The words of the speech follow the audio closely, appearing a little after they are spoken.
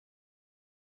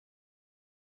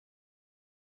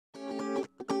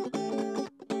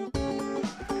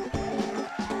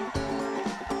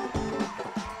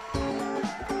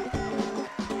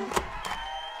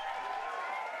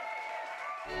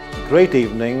great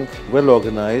evening, well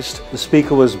organized. The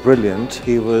speaker was brilliant.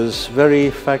 He was very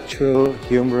factual,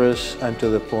 humorous and to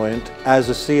the point. As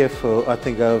a CFO, I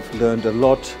think I've learned a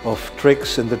lot of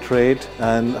tricks in the trade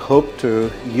and hope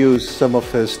to use some of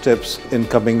his tips in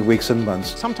coming weeks and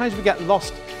months. Sometimes we get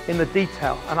lost in the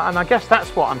detail, and I guess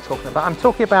that's what I'm talking about. I'm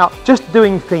talking about just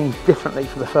doing things differently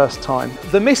for the first time.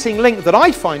 The missing link that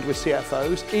I find with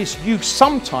CFOs is you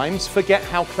sometimes forget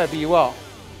how clever you are.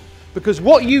 Because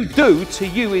what you do to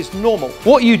you is normal.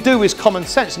 What you do is common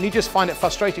sense, and you just find it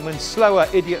frustrating when slower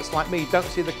idiots like me don't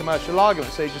see the commercial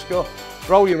argument. So you just go,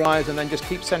 roll your eyes and then just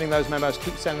keep sending those memos,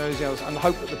 keep sending those emails and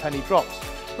hope that the penny drops.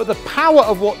 But the power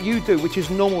of what you do, which is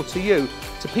normal to you,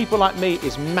 to people like me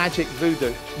is magic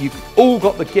voodoo. You've all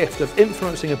got the gift of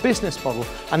influencing a business model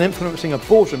and influencing a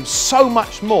boardroom so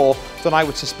much more than I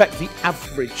would suspect the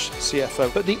average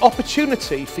CFO. But the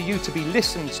opportunity for you to be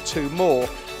listened to more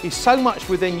is so much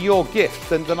within your gift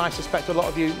than I suspect a lot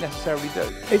of you necessarily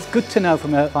do. It's good to know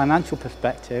from a financial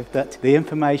perspective that the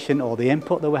information or the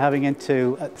input that we're having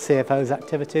into CFO's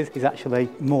activities is actually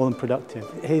more than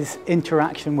productive. His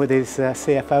interaction with his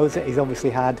CFOs that he's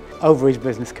obviously had over his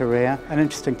business career, and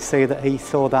interesting to see that he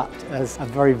saw that as a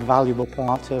very valuable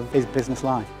part of his business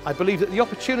life. I believe that the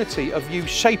opportunity of you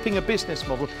shaping a business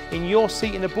model in your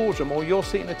seat in a boardroom or your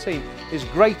seat in a team is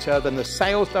greater than the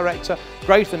sales director,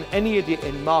 greater than any idiot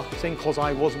in marketing, because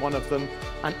I was one of them,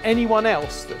 and anyone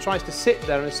else that tries to sit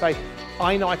there and say,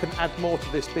 I know I can add more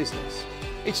to this business.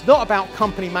 It's not about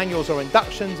company manuals or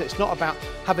inductions, it's not about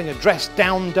having a dress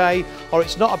down day, or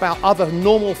it's not about other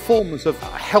normal forms of a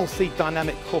healthy,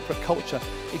 dynamic corporate culture.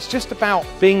 It's just about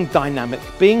being dynamic,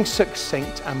 being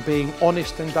succinct and being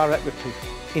honest and direct with people.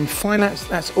 In finance,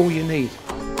 that's all you need.